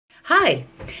Hi!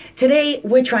 Today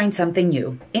we're trying something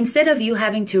new. Instead of you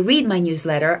having to read my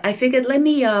newsletter, I figured let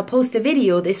me post a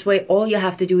video. This way all you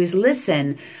have to do is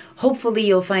listen. Hopefully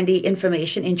you'll find the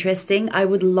information interesting. I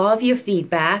would love your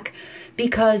feedback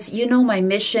because you know my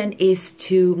mission is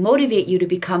to motivate you to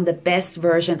become the best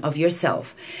version of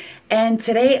yourself. And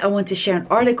today I want to share an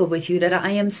article with you that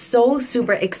I am so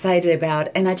super excited about,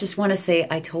 and I just want to say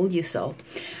I told you so.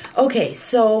 Okay,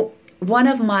 so one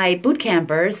of my boot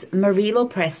campers, Marilo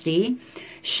Presti,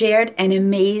 shared an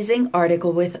amazing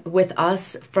article with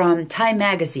us from Time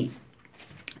Magazine.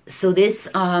 So this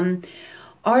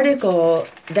article,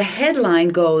 the headline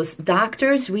goes,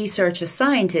 "Doctors, researchers,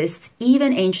 scientists,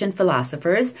 even ancient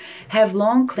philosophers have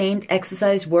long claimed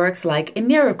exercise works like a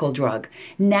miracle drug.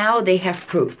 Now they have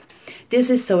proof."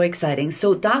 This is so exciting.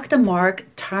 So Dr. Mark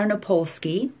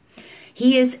Tarnopolsky,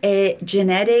 he is a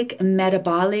genetic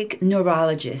metabolic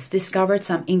neurologist, discovered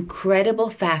some incredible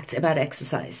facts about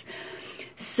exercise.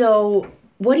 So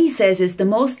what he says is the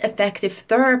most effective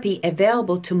therapy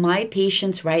available to my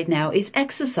patients right now is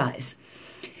exercise.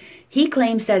 He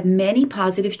claims that many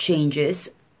positive changes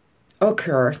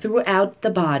occur throughout the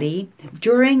body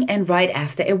during and right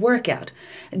after a workout.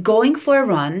 Going for a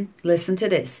run, listen to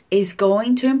this, is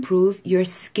going to improve your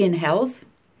skin health,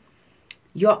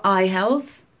 your eye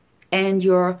health, and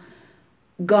your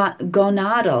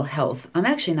gonadal health. I'm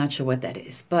actually not sure what that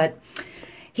is, but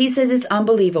he says it's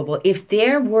unbelievable. If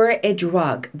there were a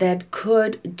drug that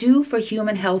could do for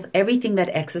human health everything that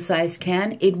exercise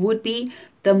can, it would be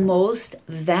the most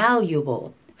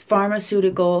valuable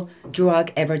pharmaceutical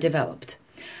drug ever developed.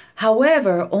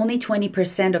 However, only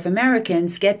 20% of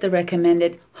Americans get the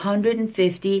recommended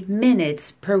 150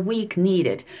 minutes per week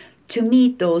needed to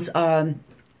meet those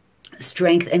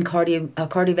strength and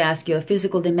cardiovascular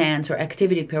physical demands or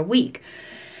activity per week.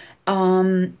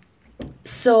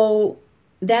 So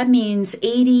that means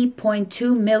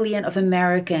 80.2 million of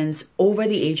Americans over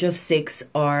the age of 6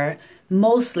 are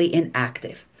mostly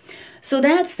inactive. So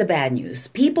that's the bad news.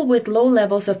 People with low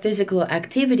levels of physical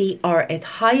activity are at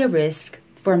higher risk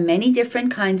for many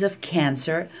different kinds of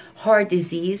cancer, heart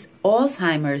disease,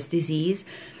 Alzheimer's disease,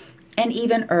 and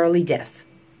even early death.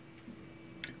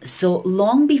 So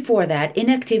long before that,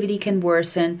 inactivity can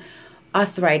worsen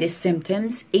arthritis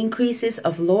symptoms, increases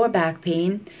of lower back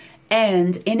pain,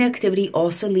 and inactivity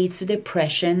also leads to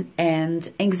depression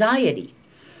and anxiety.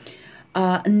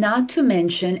 Not to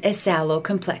mention a sallow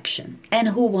complexion. And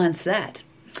who wants that?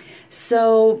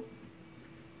 So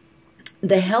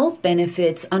the health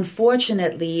benefits,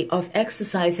 unfortunately, of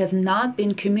exercise have not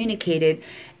been communicated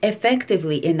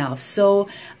effectively enough. So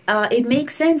it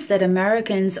makes sense that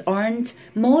Americans aren't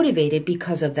motivated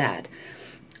because of that.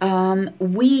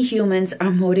 We humans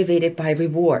are motivated by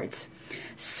rewards.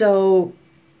 So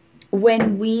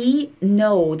when we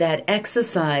know that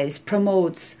exercise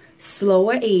promotes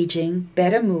slower aging,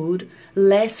 better mood,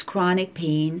 less chronic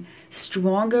pain,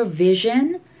 stronger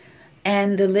vision,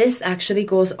 and the list actually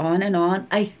goes on and on,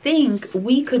 I think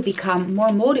we could become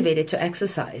more motivated to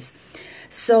exercise.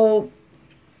 So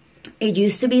it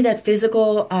used to be that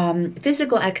physical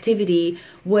activity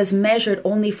was measured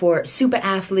only for super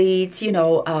athletes,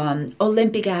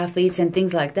 Olympic athletes and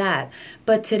things like that.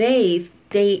 But today,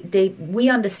 we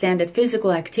understand that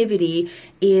physical activity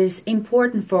is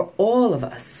important for all of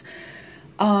us.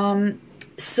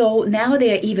 So now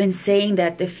they're even saying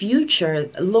that the future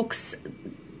looks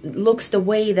the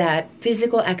way that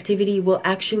physical activity will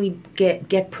actually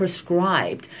get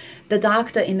prescribed. The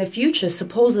doctor in the future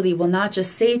supposedly will not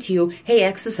just say to you, hey,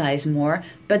 exercise more,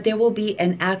 but there will be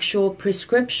an actual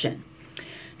prescription.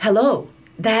 Hello,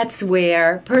 that's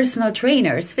where personal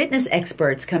trainers, fitness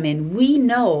experts come in. We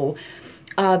know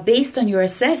based on your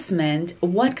assessment,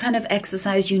 what kind of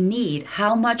exercise you need,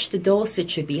 how much the dosage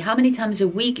should be, how many times a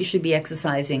week you should be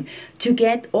exercising to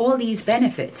get all these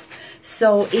benefits.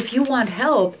 So if you want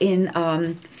help in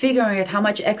figuring out how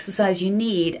much exercise you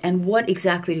need and what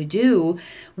exactly to do,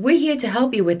 we're here to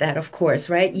help you with that, of course,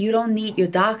 right? You don't need your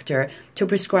doctor to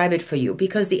prescribe it for you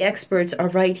because the experts are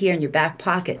right here in your back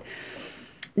pocket.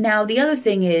 Now, the other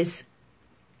thing is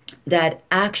that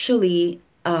actually,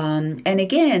 and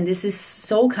again, this is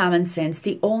so common sense.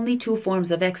 The only two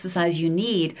forms of exercise you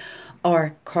need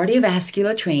are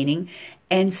cardiovascular training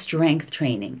and strength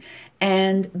training.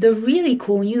 And the really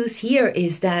cool news here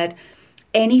is that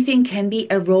anything can be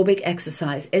aerobic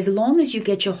exercise as long as you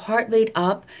get your heart rate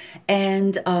up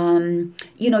and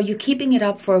you're keeping it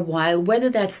up for a while, whether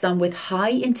that's done with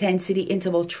high intensity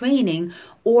interval training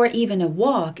or even a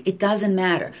walk, it doesn't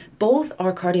matter. Both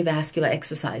are cardiovascular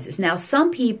exercises. Now, some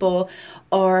people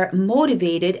are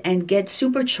motivated and get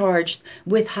supercharged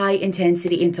with high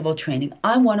intensity interval training.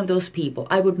 I'm one of those people.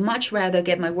 I would much rather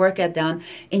get my workout done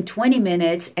in 20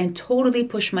 minutes and totally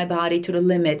push my body to the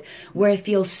limit where I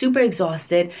feel super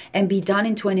exhausted and be done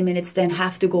in 20 minutes than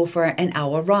have to go for an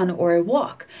hour run or a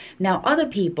walk. Now, other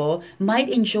people might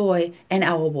enjoy an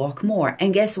hour walk more.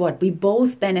 And guess what? We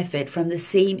both benefit from the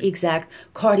same exact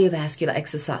cardiovascular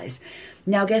exercise.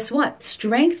 Now, guess what?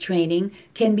 Strength training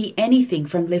can be anything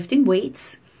from lifting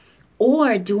weights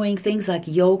or doing things like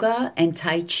yoga and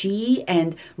Tai Chi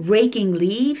and raking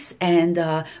leaves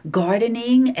and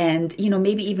gardening and,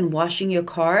 maybe even washing your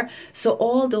car. So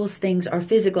all those things are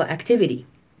physical activity.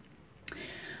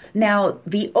 Now,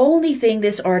 the only thing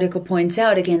this article points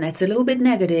out, again, that's a little bit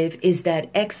negative, is that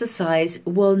exercise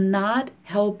will not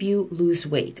help you lose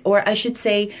weight. Or I should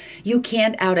say, you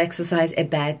can't out-exercise a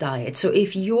bad diet. So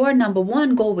if your number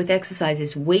one goal with exercise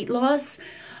is weight loss,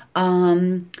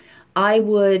 I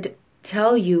would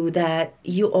tell you that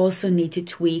you also need to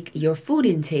tweak your food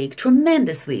intake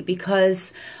tremendously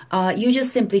because you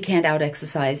just simply can't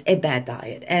out-exercise a bad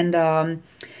diet. And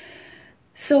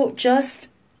so just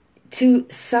to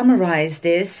summarize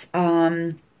this,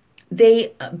 by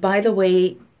the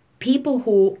way, people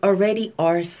who already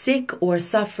are sick or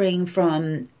suffering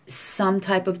from some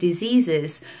type of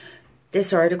diseases,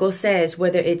 this article says,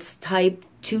 whether it's type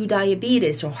 2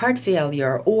 diabetes or heart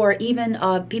failure, or even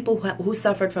people who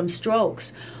suffered from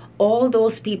strokes, all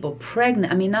those people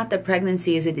pregnant, not that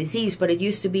pregnancy is a disease, but it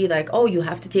used to be like, oh, you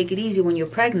have to take it easy when you're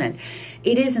pregnant.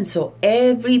 It isn't so.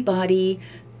 Everybody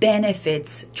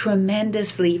benefits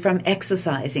tremendously from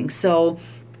exercising. So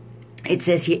it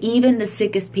says here, even the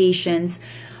sickest patients.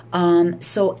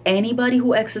 So anybody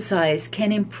who exercises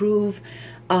can improve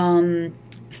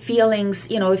feelings.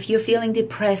 If you're feeling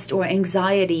depressed or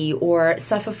anxiety or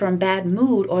suffer from bad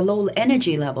mood or low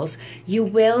energy levels, you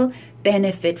will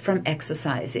benefit from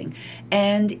exercising.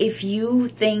 And if you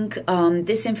think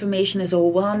this information is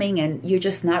overwhelming and you're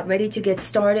just not ready to get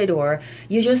started, or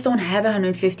you just don't have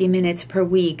 150 minutes per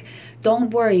week,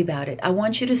 don't worry about it. I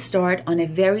want you to start on a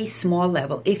very small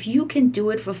level. If you can do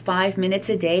it for 5 minutes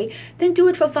a day, then do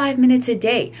it for 5 minutes a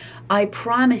day. I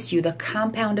promise you the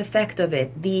compound effect of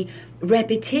it, the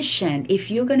repetition, if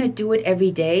you're going to do it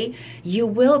every day, you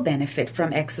will benefit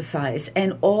from exercise,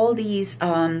 and all these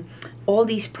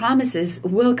promises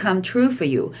will come true for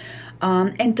you.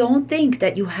 And don't think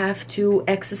that you have to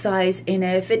exercise in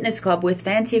a fitness club with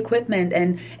fancy equipment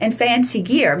and fancy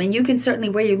gear. You can certainly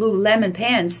wear your Lululemon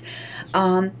pants.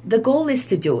 The goal is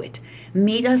to do it.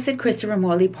 Meet us at Christopher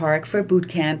Morley Park for boot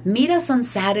camp. Meet us on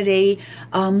Saturday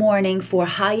morning for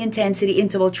high intensity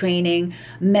interval training.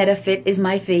 MetaFit is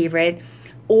my favorite.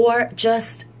 Or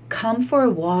just come for a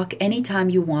walk anytime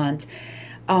you want.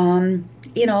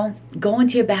 Go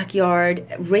into your backyard,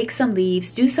 rake some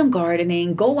leaves, do some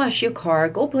gardening, go wash your car,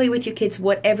 go play with your kids,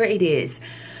 whatever it is.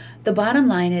 The bottom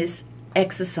line is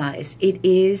exercise. It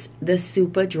is the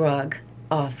super drug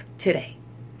of today.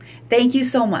 Thank you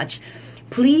so much.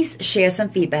 Please share some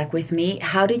feedback with me.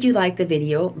 How did you like the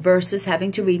video versus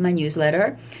having to read my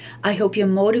newsletter? I hope you're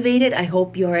motivated. I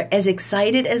hope you're as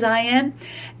excited as I am.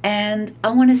 And I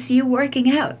want to see you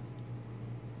working out.